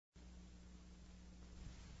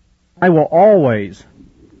I will always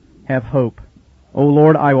have hope. O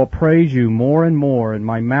Lord, I will praise you more and more, and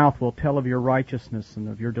my mouth will tell of your righteousness and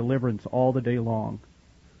of your deliverance all the day long.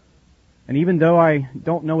 And even though I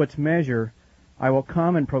don't know its measure, I will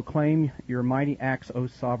come and proclaim your mighty acts, O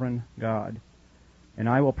sovereign God. And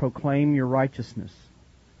I will proclaim your righteousness,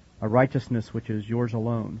 a righteousness which is yours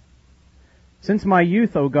alone. Since my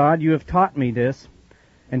youth, O God, you have taught me this,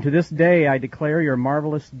 and to this day I declare your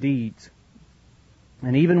marvelous deeds.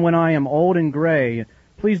 And even when I am old and gray,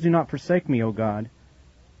 please do not forsake me, O God,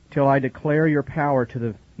 till I declare your power to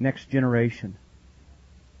the next generation,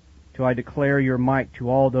 till I declare your might to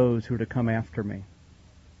all those who are to come after me.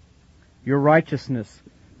 Your righteousness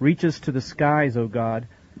reaches to the skies, O God,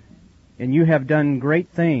 and you have done great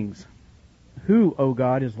things. Who, O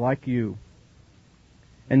God, is like you?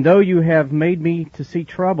 And though you have made me to see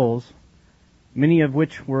troubles, many of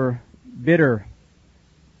which were bitter,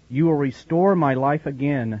 you will restore my life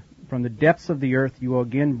again. From the depths of the earth you will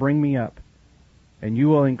again bring me up, and you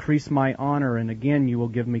will increase my honor, and again you will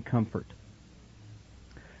give me comfort.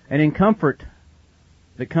 And in comfort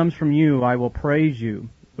that comes from you, I will praise you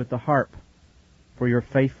with the harp for your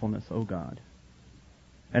faithfulness, O God.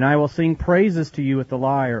 And I will sing praises to you with the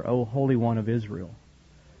lyre, O Holy One of Israel.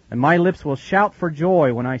 And my lips will shout for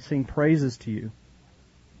joy when I sing praises to you,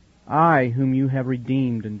 I whom you have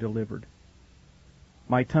redeemed and delivered.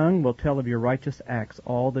 My tongue will tell of your righteous acts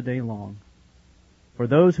all the day long. For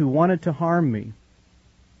those who wanted to harm me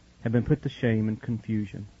have been put to shame and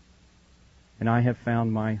confusion, and I have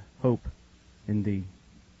found my hope in thee.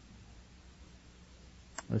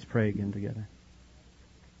 Let's pray again together.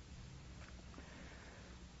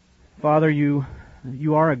 Father, you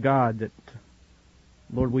are a God that,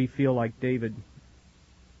 Lord, we feel like David,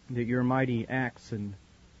 that your mighty acts and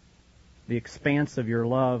the expanse of your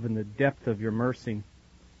love and the depth of your mercy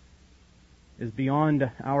is beyond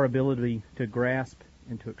our ability to grasp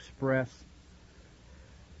and to express.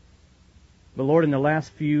 But Lord, in the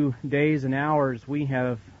last few days and hours, we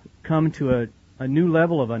have come to a new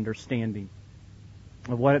level of understanding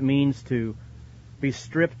of what it means to be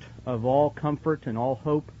stripped of all comfort and all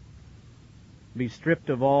hope, be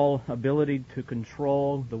stripped of all ability to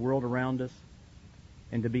control the world around us,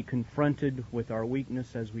 and to be confronted with our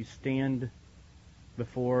weakness as we stand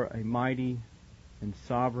before a mighty and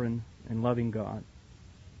sovereign and loving God.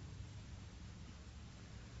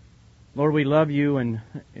 Lord, we love you, and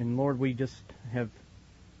Lord, we just have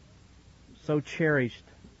so cherished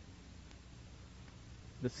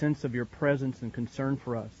the sense of your presence and concern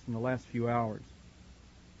for us in the last few hours.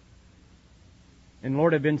 And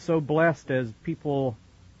Lord, I've been so blessed as people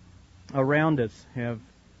around us have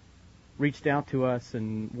reached out to us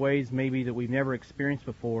in ways maybe that we've never experienced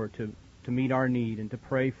before to meet our need and to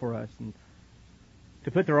pray for us and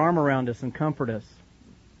to put their arm around us and comfort us.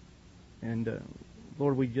 And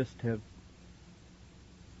Lord, we just have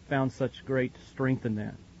found such great strength in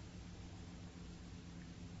that.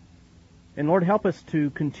 And Lord, help us to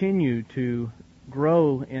continue to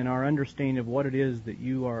grow in our understanding of what it is that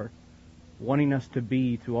you are wanting us to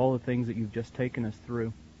be through all the things that you've just taken us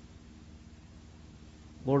through.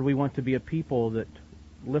 Lord, we want to be a people that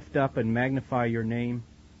lift up and magnify your name.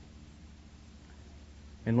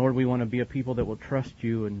 And Lord, we want to be a people that will trust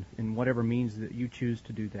you in whatever means that you choose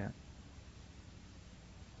to do that.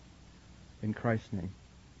 In Christ's name,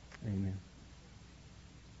 amen.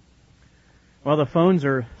 Well, the phones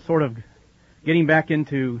are sort of getting back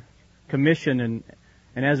into commission, and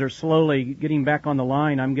as they're slowly getting back on the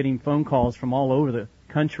line, I'm getting phone calls from all over the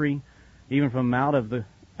country, even from out of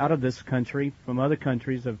this country, from other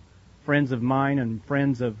countries, of friends of mine and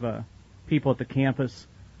friends of people at the campus,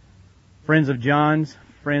 friends of John's,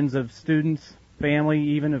 friends of students, family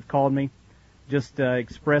even have called me, just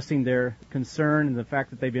expressing their concern and the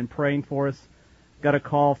fact that they've been praying for us. Got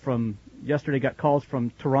calls from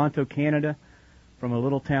Toronto, Canada, from a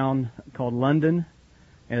little town called London,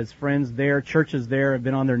 as friends there, churches there have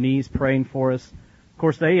been on their knees praying for us. Of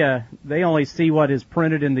course, they only see what is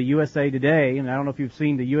printed in the USA Today, and I don't know if you've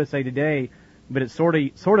seen the USA Today, but it sort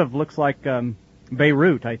of looks like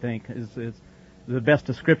Beirut, I think, is the best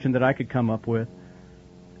description that I could come up with.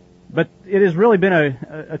 But it has really been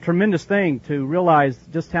a tremendous thing to realize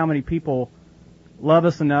just how many people love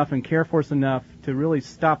us enough and care for us enough to really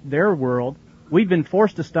stop their world. We've been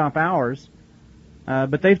forced to stop ours,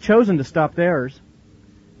 but they've chosen to stop theirs.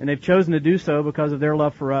 And they've chosen to do so because of their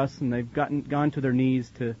love for us, and they've gone to their knees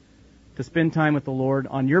to spend time with the Lord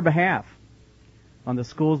on your behalf, on the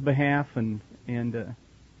school's behalf, and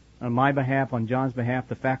on my behalf, on John's behalf,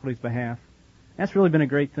 the faculty's behalf. That's really been a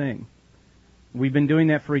great thing. We've been doing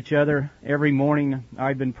that for each other every morning.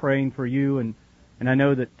 I've been praying for you and And I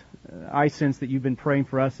know that I sense that you've been praying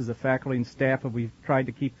for us as a faculty and staff, and we've tried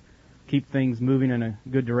to keep things moving in a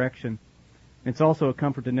good direction. It's also a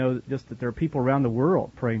comfort to know that there are people around the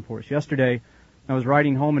world praying for us. Yesterday, I was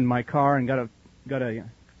riding home in my car and got a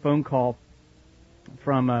phone call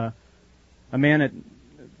from a man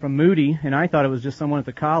from Moody, and I thought it was just someone at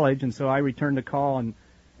the college, and so I returned the call and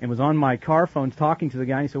was on my car phone talking to the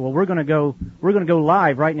guy. And he said, "Well, we're going to go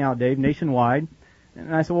live right now, Dave, nationwide."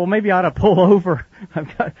 And I said, "Well, maybe I ought to pull over."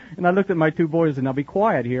 And I looked at my two boys and, "Now be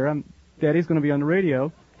quiet here. Daddy's going to be on the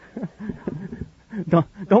radio."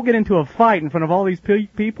 Don't get into a fight in front of all these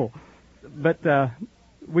people. But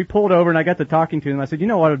we pulled over and I got to talking to him. I said, "You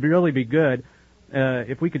know what would really be good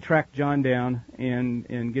if we could track John down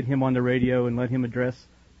and get him on the radio and let him address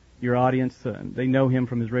your audience. They know him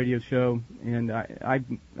from his radio show, and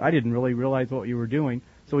I didn't really realize what you were doing."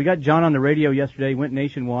 So we got John on the radio yesterday, went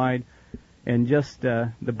nationwide, and just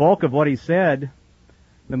the bulk of what he said,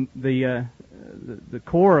 the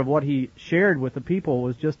core of what he shared with the people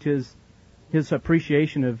was just his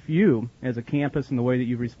appreciation of you as a campus and the way that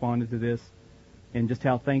you've responded to this, and just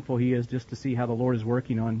how thankful he is just to see how the Lord is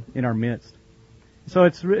working in our midst. So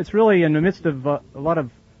it's really in the midst of a lot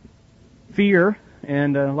of fear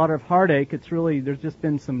and a lot of heartache. There's just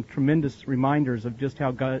been some tremendous reminders of just how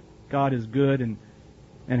God is good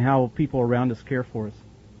and how people around us care for us.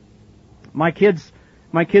 My kids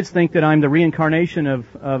think that I'm the reincarnation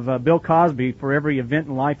of Bill Cosby. For every event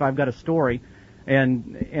in life, I've got a story.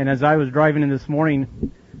 And as I was driving in this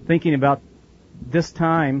morning, thinking about this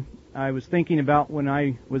time, I was thinking about when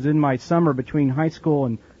I was in my summer between high school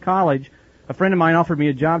and college. A friend of mine offered me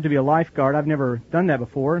a job to be a lifeguard. I've never done that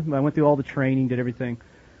before. I went through all the training, did everything.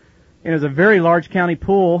 And it was a very large county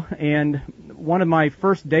pool, and one of my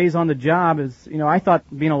first days on the job is, I thought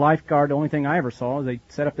being a lifeguard, the only thing I ever saw is they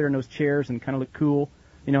sat up there in those chairs and kind of looked cool,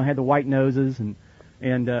 had the white noses and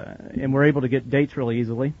were able to get dates really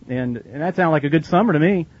easily. And that sounded like a good summer to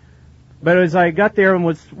me. But as I got there and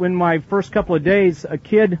when my first couple of days, a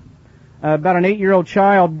kid, about an 8-year-old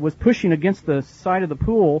child, was pushing against the side of the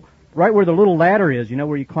pool, right where the little ladder is,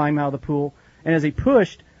 where you climb out of the pool. And as he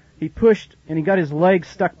pushed, and he got his leg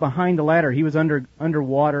stuck behind the ladder. He was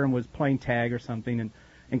underwater and was playing tag or something,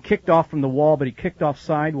 and kicked off from the wall, but he kicked off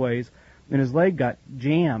sideways, and his leg got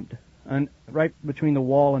jammed right between the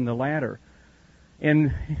wall and the ladder.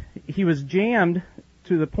 And he was jammed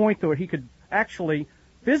to the point where he could actually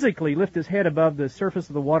physically lift his head above the surface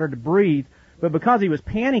of the water to breathe, but because he was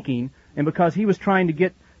panicking and because he was trying to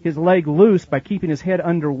get his leg loose by keeping his head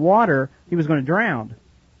underwater, he was going to drown.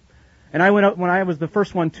 And I went up when I was the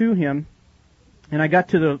first one to him, and I got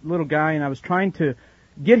to the little guy, and I was trying to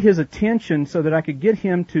get his attention so that I could get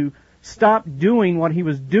him to stop doing what he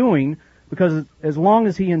was doing, because as long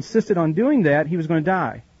as he insisted on doing that, he was going to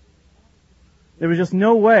die. There was just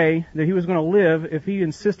no way that he was going to live if he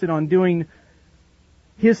insisted on doing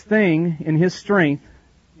his thing in his strength.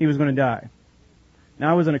 He was going to die.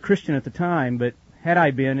 Now, I wasn't a Christian at the time, but had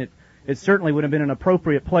I been, it certainly would have been an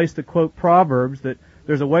appropriate place to quote Proverbs, that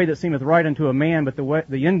there's a way that seemeth right unto a man, but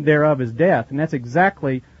the end thereof is death. And that's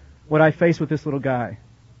exactly what I faced with this little guy.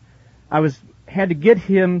 I had to get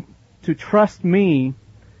him to trust me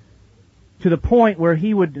to the point where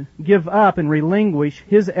he would give up and relinquish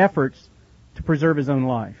his efforts to preserve his own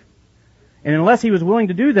life. And unless he was willing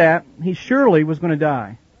to do that, he surely was going to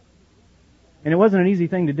die. And it wasn't an easy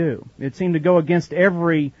thing to do. It seemed to go against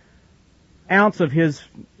every ounce of his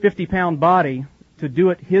 50-pound body to do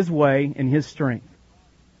it his way in his strength.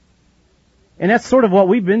 And that's sort of what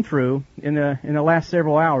we've been through in the last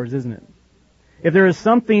several hours, isn't it? If there is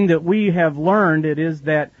something that we have learned, it is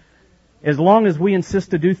that as long as we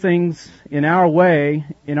insist to do things in our way,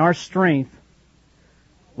 in our strength,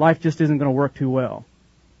 life just isn't going to work too well.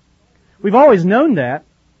 We've always known that.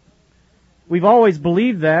 We've always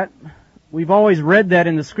believed that. We've always read that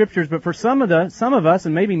in the Scriptures, but for some of us,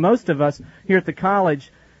 and maybe most of us here at the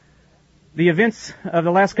college, the events of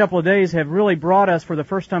the last couple of days have really brought us, for the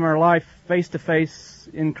first time in our life, face to face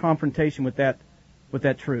in confrontation with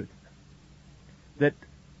that truth. That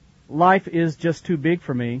life is just too big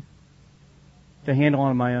for me to handle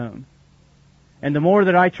on my own. And the more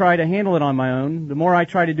that I try to handle it on my own, the more I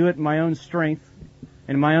try to do it in my own strength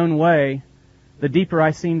and in my own way, the deeper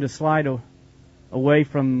I seem to slide away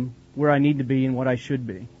from where I need to be and what I should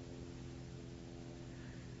be.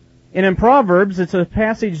 And in Proverbs, it's a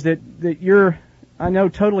passage that you're, I know,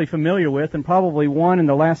 totally familiar with, and probably one in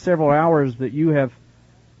the last several hours that you have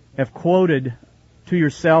quoted to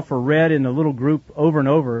yourself or read in a little group over and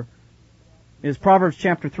over, is Proverbs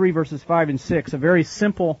chapter 3, verses 5 and 6, a very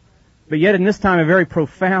simple, but yet in this time a very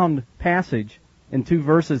profound passage in 2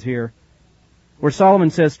 verses here, where Solomon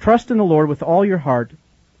says, "Trust in the Lord with all your heart,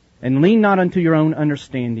 and lean not unto your own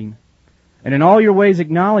understanding. And in all your ways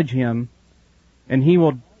acknowledge Him, and He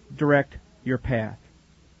will direct your path."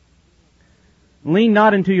 Lean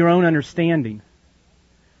not into your own understanding.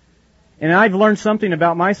 And I've learned something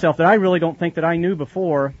about myself that I really don't think that I knew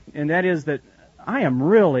before, and that is that I am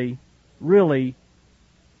really, really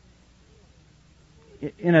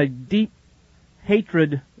in a deep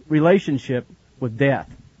hatred relationship with death.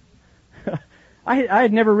 I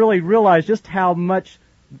had never really realized just how much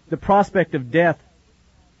the prospect of death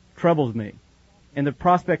troubles me, and the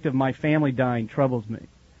prospect of my family dying troubles me.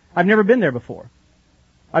 I've never been there before.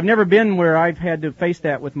 I've never been where I've had to face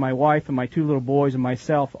that with my wife and my 2 little boys and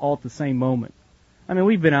myself all at the same moment. I mean,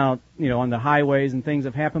 we've been out, on the highways and things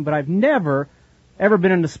have happened, but I've never, ever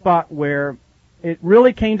been in a spot where it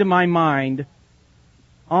really came to my mind,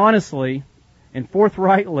 honestly and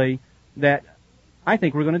forthrightly, that I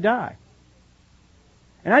think we're going to die.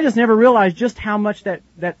 And I just never realized just how much that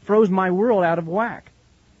throws my world out of whack.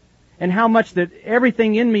 And how much that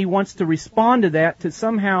everything in me wants to respond to that, to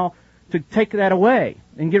somehow to take that away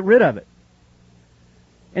and get rid of it.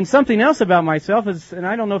 And something else about myself is, and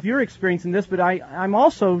I don't know if you're experiencing this, but I'm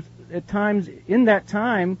also at times in that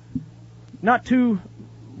time not too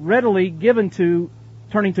readily given to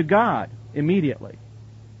turning to God immediately.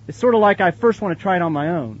 It's sort of like I first want to try it on my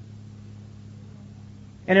own.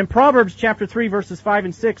 And in Proverbs chapter 3, verses 5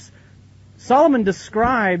 and 6, Solomon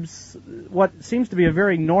describes what seems to be a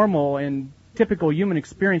very normal and typical human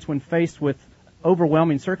experience when faced with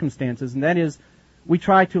overwhelming circumstances, and that is, we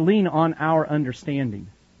try to lean on our understanding.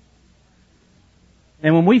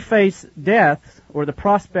 And when we face death, or the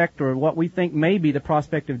prospect, or what we think may be the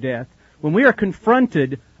prospect of death, when we are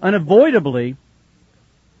confronted unavoidably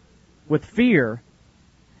with fear,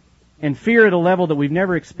 and fear at a level that we've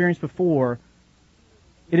never experienced before,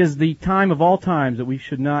 it is the time of all times that we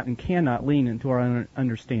should not and cannot lean into our own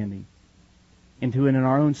understanding, into it in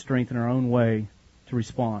our own strength and our own way to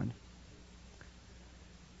respond.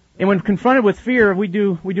 And when confronted with fear, we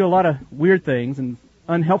do a lot of weird things and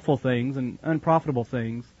unhelpful things and unprofitable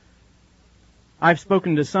things. I've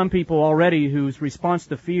spoken to some people already whose response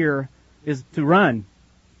to fear is to run.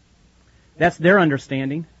 That's their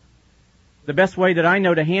understanding. The best way that I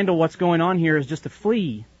know to handle what's going on here is just to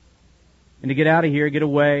flee. And to get out of here, get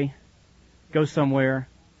away, go somewhere.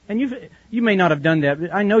 And you may not have done that,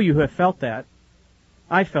 but I know you have felt that.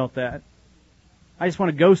 I felt that. I just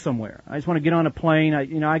want to go somewhere. I just want to get on a plane.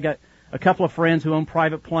 I got a couple of friends who own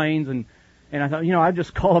private planes, and I thought, I'd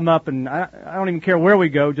just call them up, and I don't even care where we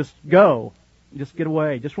go, just go. Just get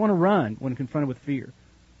away. Just want to run when confronted with fear.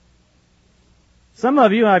 Some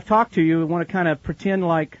of you, I've talked to you, want to kind of pretend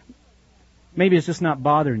like maybe it's just not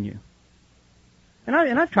bothering you. And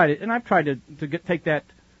I've tried to take that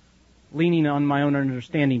leaning on my own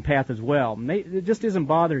understanding path as well. It just isn't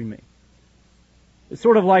bothering me. It's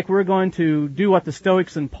sort of like we're going to do what the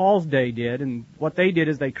Stoics in Paul's day did, and what they did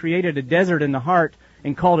is they created a desert in the heart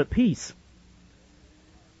and called it peace.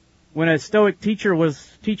 When a Stoic teacher was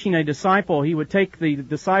teaching a disciple, he would take the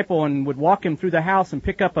disciple and would walk him through the house and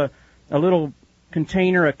pick up a little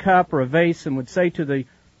container, a cup, or a vase, and would say to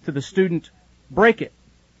the student, "Break it."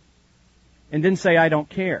 And then say, "I don't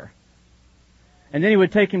care." And then he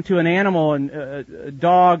would take him to an animal, and a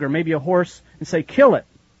dog or maybe a horse, and say, "Kill it."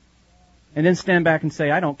 And then stand back and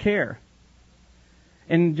say, "I don't care."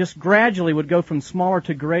 And just gradually would go from smaller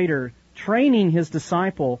to greater, training his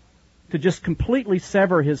disciple to just completely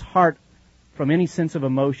sever his heart from any sense of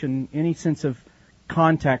emotion, any sense of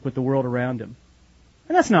contact with the world around him.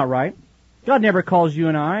 And that's not right. God never calls you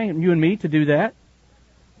and me to do that.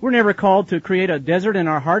 We're never called to create a desert in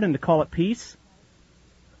our heart and to call it peace.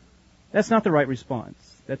 That's not the right response.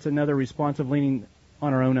 That's another response of leaning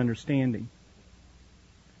on our own understanding.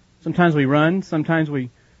 Sometimes we run, sometimes we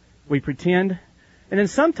pretend, and then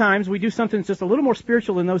sometimes we do something that's just a little more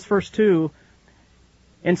spiritual than those first two.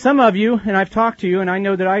 And some of you, and I've talked to you, and I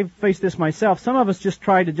know that I've faced this myself, some of us just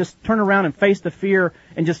try to just turn around and face the fear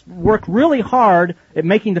and just work really hard at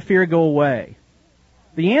making the fear go away.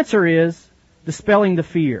 The answer is dispelling the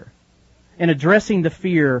fear and addressing the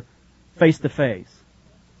fear face to face.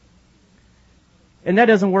 And that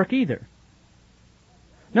doesn't work either.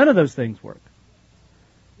 None of those things work.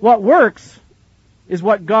 What works is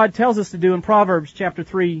what God tells us to do in Proverbs chapter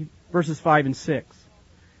 3, verses 5 and 6.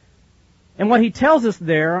 And what He tells us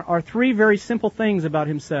there are three very simple things about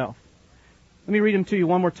Himself. Let me read them to you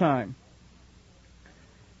one more time.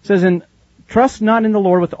 It says, "Trust not in the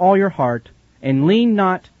Lord with all your heart, and lean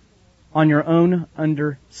not on your own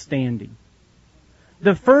understanding."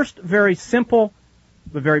 The first very simple,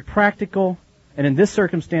 but very practical, and in this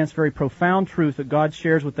circumstance, very profound truth that God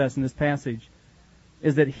shares with us in this passage,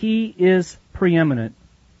 is that He is preeminent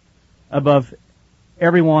above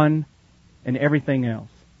everyone and everything else.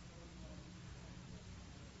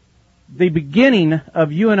 The beginning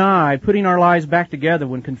of you and I putting our lives back together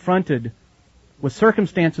when confronted with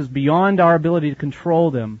circumstances beyond our ability to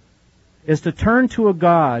control them is to turn to a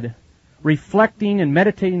God, reflecting and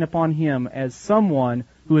meditating upon Him as someone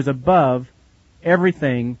who is above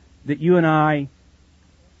everything that you and I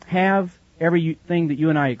have, everything that you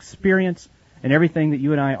and I experience, and everything that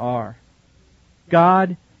you and I are.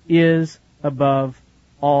 God is above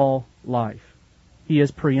all life. He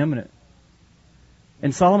is preeminent.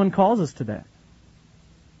 And Solomon calls us to that.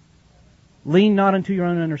 Lean not unto your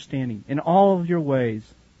own understanding. In all of your ways,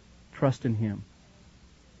 trust in Him,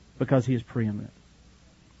 because He is preeminent.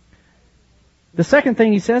 The second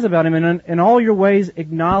thing he says about Him, in all your ways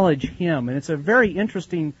acknowledge Him. And it's a very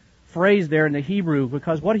interesting phrase there in the Hebrew,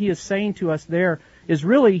 because what he is saying to us there is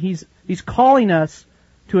really he's calling us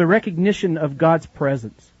to a recognition of God's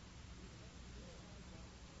presence.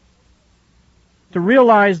 To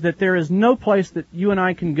realize that there is no place that you and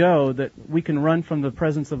I can go that we can run from the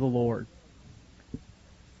presence of the Lord.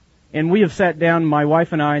 And we have sat down, my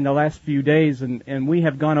wife and I, in the last few days, and we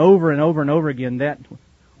have gone over and over and over again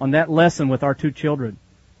on that lesson with our two children.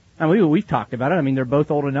 And we've talked about it. I mean, they're both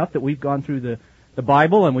old enough that we've gone through the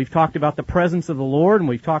Bible, and we've talked about the presence of the Lord, and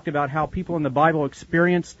we've talked about how people in the Bible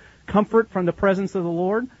experience comfort from the presence of the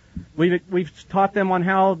Lord. We've taught them on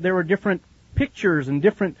how there were different pictures and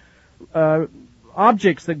different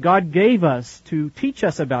objects that God gave us to teach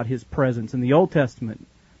us about His presence in the Old Testament,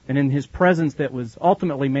 and in His presence that was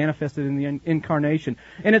ultimately manifested in the incarnation.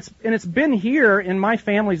 And it's been here in my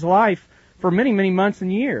family's life for many, many months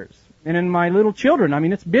and years. And in my little children, I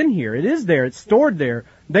mean, it's been here. It is there. It's stored there.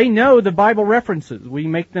 They know the Bible references. We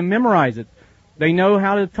make them memorize it. They know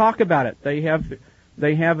how to talk about it. They have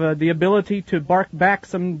the ability to bark back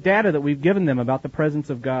some data that we've given them about the presence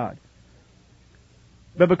of God.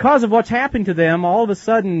 But because of what's happened to them, all of a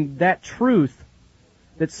sudden that truth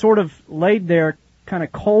that's sort of laid there kind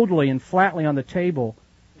of coldly and flatly on the table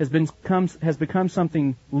has become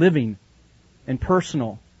something living and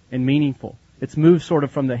personal and meaningful. It's moved sort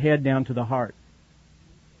of from the head down to the heart.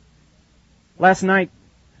 Last night,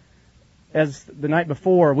 as the night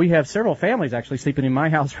before, we have several families actually sleeping in my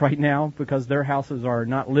house right now because their houses are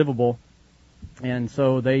not livable. And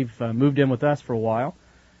so they've moved in with us for a while.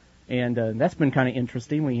 And that's been kind of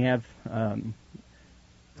interesting. We have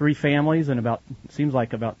 3 families and seems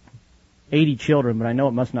like about 80 children, but I know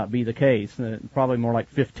it must not be the case. Probably more like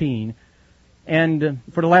 15. And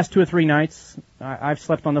for the last 2 or 3 nights, I've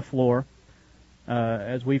slept on the floor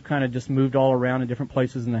as we've kind of just moved all around in different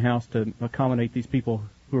places in the house to accommodate these people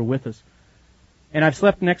who are with us. And I've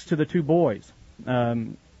slept next to the 2 boys.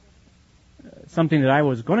 Something that I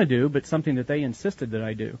was going to do, but something that they insisted that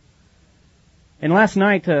I do. And last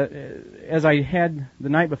night, as I had the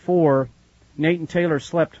night before, Nate and Taylor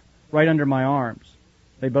slept right under my arms.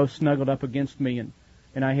 They both snuggled up against me,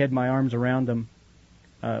 and I had my arms around them.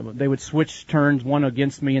 They would switch turns, one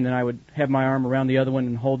against me, and then I would have my arm around the other one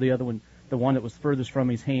and hold the other one, the one that was furthest from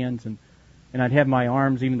his hands. And I'd have my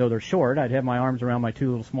arms, even though they're short, I'd have my arms around my 2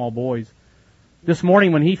 little small boys. This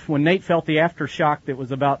morning, when Nate felt the aftershock that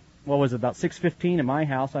was about 6:15 at my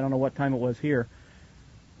house, I don't know what time it was here,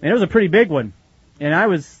 and it was a pretty big one. And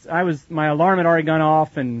my alarm had already gone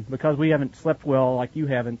off, and because we haven't slept well like you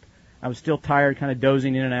haven't, I was still tired, kind of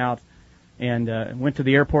dozing in and out, and went to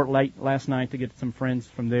the airport late last night to get some friends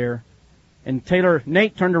from there. And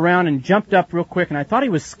Nate turned around and jumped up real quick, and I thought he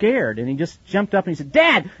was scared, and he just jumped up and he said,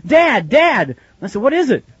 "Dad! Dad! Dad!" And I said, "What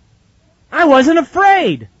is it?" "I wasn't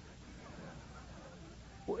afraid."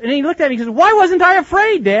 And he looked at me and he said, "Why wasn't I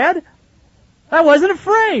afraid, Dad?" "I wasn't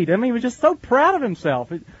afraid." I mean, he was just so proud of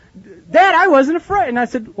himself. "Dad, I wasn't afraid." And I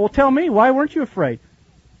said, "Well, tell me, why weren't you afraid?"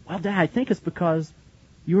 "Well, Dad, I think it's because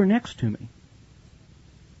you were next to me."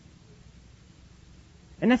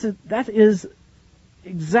 And that is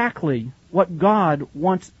exactly what God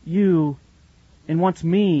wants you and wants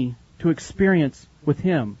me to experience with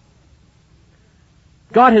Him.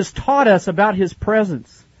 God has taught us about His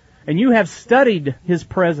presence, and you have studied His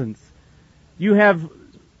presence. You have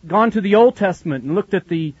gone to the Old Testament and looked at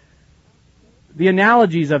the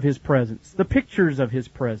analogies of His presence, the pictures of His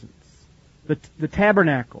presence, the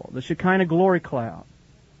tabernacle, the Shekinah glory cloud,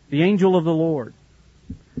 the angel of the Lord.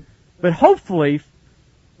 But hopefully,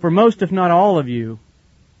 for most, if not all of you,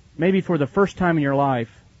 maybe for the first time in your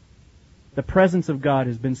life, the presence of God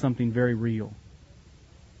has been something very real.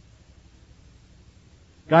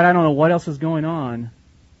 God, I don't know what else is going on,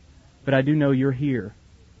 but I do know You're here.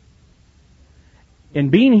 And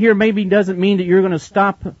being here maybe doesn't mean that you're going to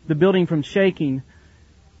stop the building from shaking.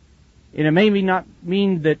 And it may not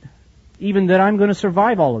mean that even that I'm going to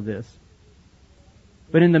survive all of this.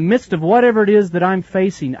 But in the midst of whatever it is that I'm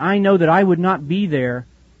facing, I know that I would not be there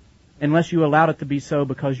unless you allowed it to be so,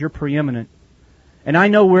 because you're preeminent. And I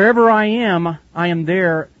know wherever I am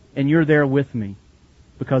there, and you're there with me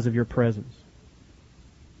because of your presence.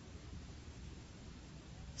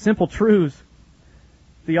 Simple truths.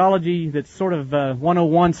 Theology that's sort of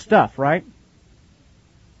 101 stuff, right?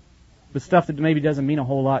 But stuff that maybe doesn't mean a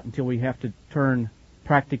whole lot until we have to turn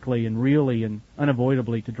practically and really and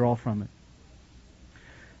unavoidably to draw from it.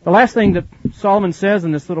 The last thing that Solomon says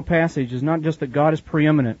in this little passage is not just that God is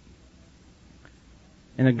preeminent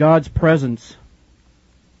and that God's presence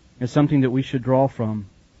is something that we should draw from,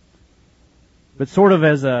 but sort of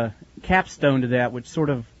as a capstone to that, which sort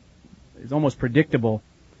of is almost predictable,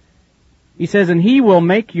 he says, and He will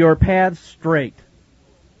make your paths straight.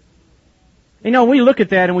 You know, we look at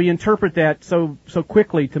that and we interpret that so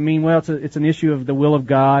quickly to mean, well, it's an issue of the will of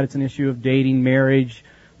God, it's an issue of dating, marriage,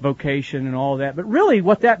 vocation, and all of that. But really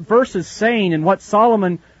what that verse is saying and what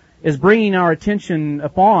Solomon is bringing our attention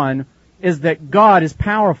upon is that God is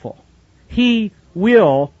powerful. He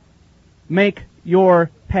will make your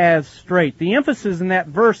paths straight. The emphasis in that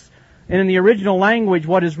verse and in the original language,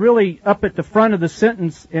 what is really up at the front of the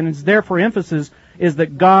sentence and is there for emphasis, is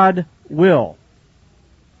that God will.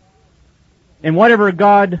 And whatever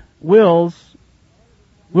God wills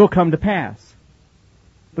will come to pass,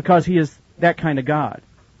 because He is that kind of God.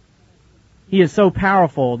 He is so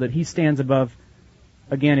powerful that He stands above,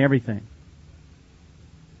 again, everything.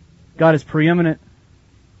 God is preeminent,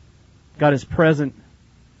 God is present,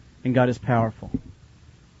 and God is powerful.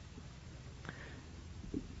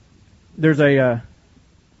 There's a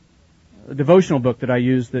devotional book that I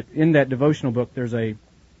use, that in that devotional book there's a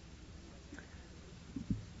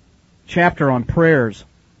chapter on prayers.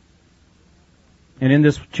 And in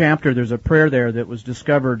this chapter there's a prayer there that was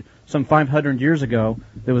discovered some 500 years ago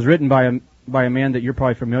that was written by a man that you're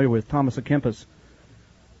probably familiar with, Thomas à Kempis.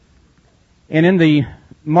 And in the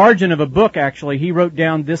margin of a book, actually, he wrote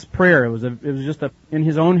down this prayer. It was just in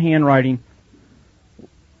his own handwriting,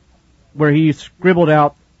 where he scribbled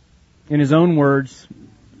out in his own words,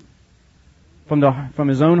 from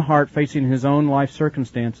his own heart, facing his own life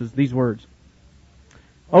circumstances, these words: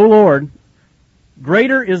 O Lord,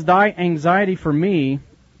 greater is Thy anxiety for me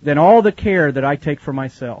than all the care that I take for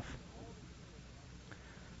myself.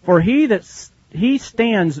 For he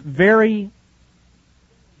stands very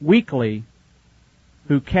weakly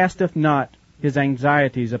who casteth not his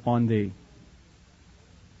anxieties upon Thee.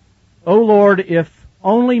 O Lord, if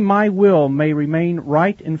only my will may remain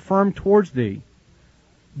right and firm towards Thee,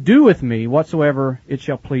 do with me whatsoever it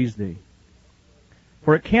shall please Thee.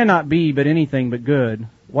 For it cannot be but anything but good,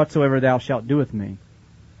 whatsoever Thou shalt do with me.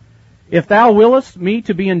 If Thou willest me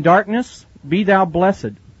to be in darkness, be Thou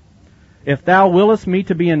blessed. If Thou willest me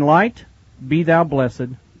to be in light, be Thou blessed.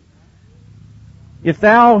 If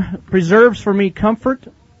Thou preserves for me comfort,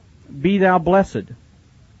 be Thou blessed.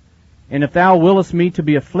 And if Thou willest me to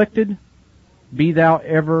be afflicted, be Thou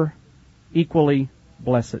ever equally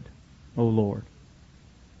blessed, O Lord.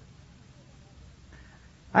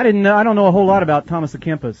 I don't know a whole lot about Thomas à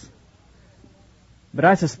Kempis, but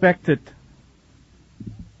I suspect that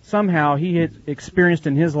somehow he had experienced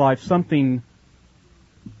in his life something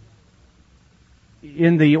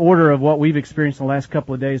in the order of what we've experienced in the last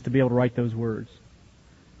couple of days to be able to write those words.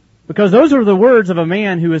 Because those are the words of a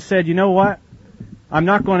man who has said, you know what? I'm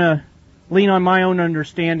not going to lean on my own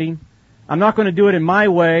understanding. I'm not going to do it in my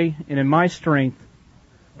way and in my strength,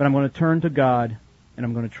 but I'm going to turn to God and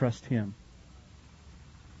I'm going to trust Him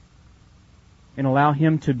and allow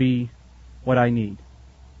Him to be what I need.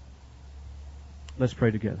 Let's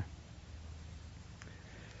pray together.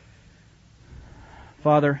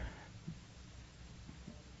 Father,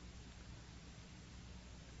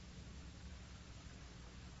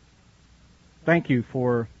 thank You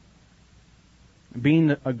for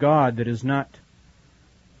being a God that is not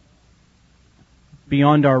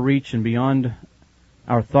beyond our reach and beyond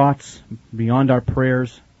our thoughts, beyond our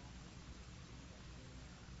prayers.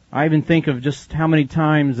 I even think of just how many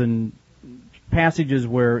times and passages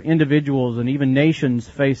where individuals and even nations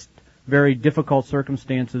faced very difficult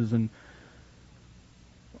circumstances, and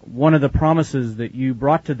one of the promises that You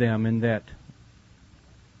brought to them in that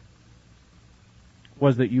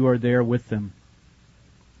was that You are there with them.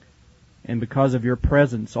 And because of Your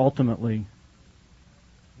presence, ultimately,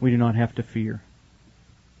 we do not have to fear.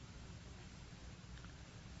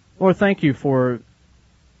 Lord, thank You for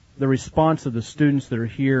the response of the students that are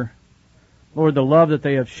here. Lord, the love that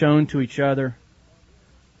they have shown to each other.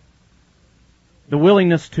 the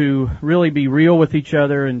willingness to really be real with each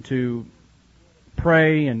other and to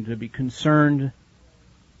pray and to be concerned,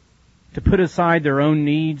 to put aside their own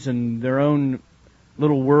needs and their own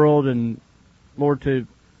little world, and Lord, to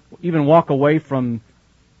even walk away from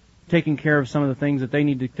taking care of some of the things that they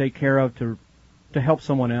need to take care of to help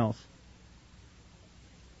someone else.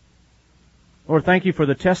 Lord, thank you for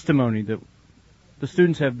the testimony that the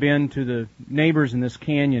students have been to the neighbors in this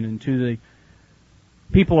canyon and to the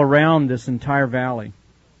people around this entire valley.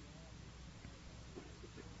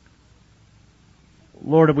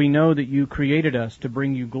 Lord, we know that you created us to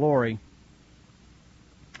bring you glory.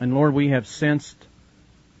 And Lord, we have sensed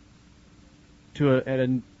at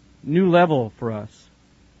a new level for us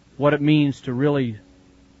what it means to really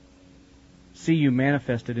see you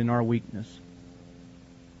manifested in our weakness.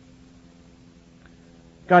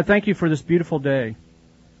 God, thank you for this beautiful day.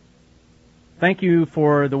 Thank you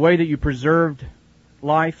for the way that you preserved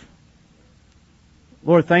life.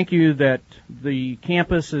 Lord, thank you that the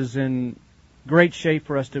campus is in great shape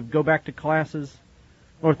for us to go back to classes.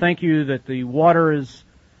 Lord, thank you that the water is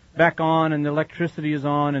back on and the electricity is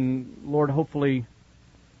on, and Lord, hopefully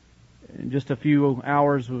in just a few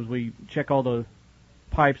hours as we check all the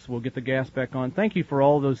pipes, we'll get the gas back on. Thank you for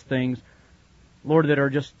all those things, Lord, that are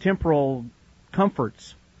just temporal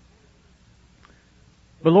comforts.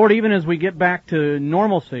 But Lord, even as we get back to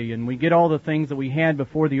normalcy and we get all the things that we had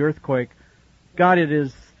before the earthquake, God, it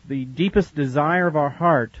is the deepest desire of our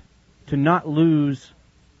heart to not lose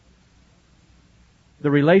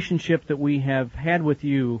the relationship that we have had with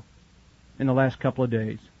you in the last couple of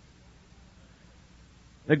days.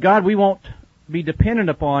 That God, we won't be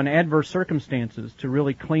dependent upon adverse circumstances to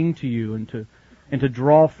really cling to you and to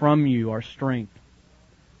draw from you our strength.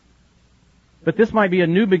 But this might be a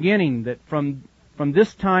new beginning, that from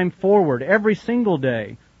this time forward, every single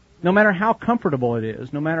day, no matter how comfortable it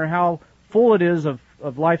is, no matter how full it is of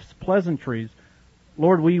life's pleasantries,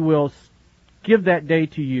 Lord, we will give that day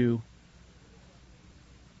to you.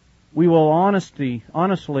 We will honestly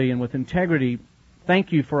and with integrity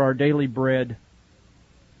thank you for our daily bread.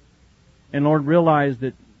 And Lord, realize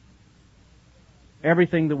that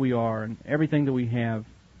everything that we are and everything that we have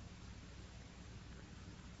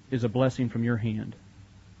is a blessing from your hand.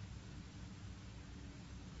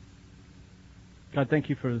 God, thank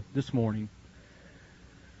you for this morning.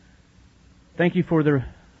 Thank you for the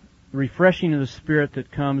refreshing of the Spirit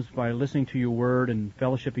that comes by listening to your word and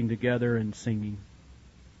fellowshipping together and singing.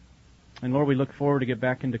 And Lord, we look forward to get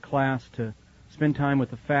back into class, to spend time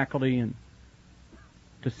with the faculty and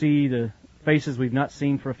to see the faces we've not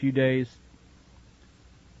seen for a few days,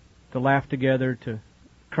 to laugh together, to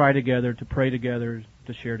cry together, to pray together,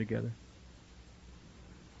 to share together.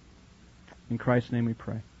 In Christ's name we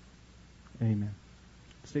pray. Amen.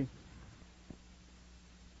 Steve.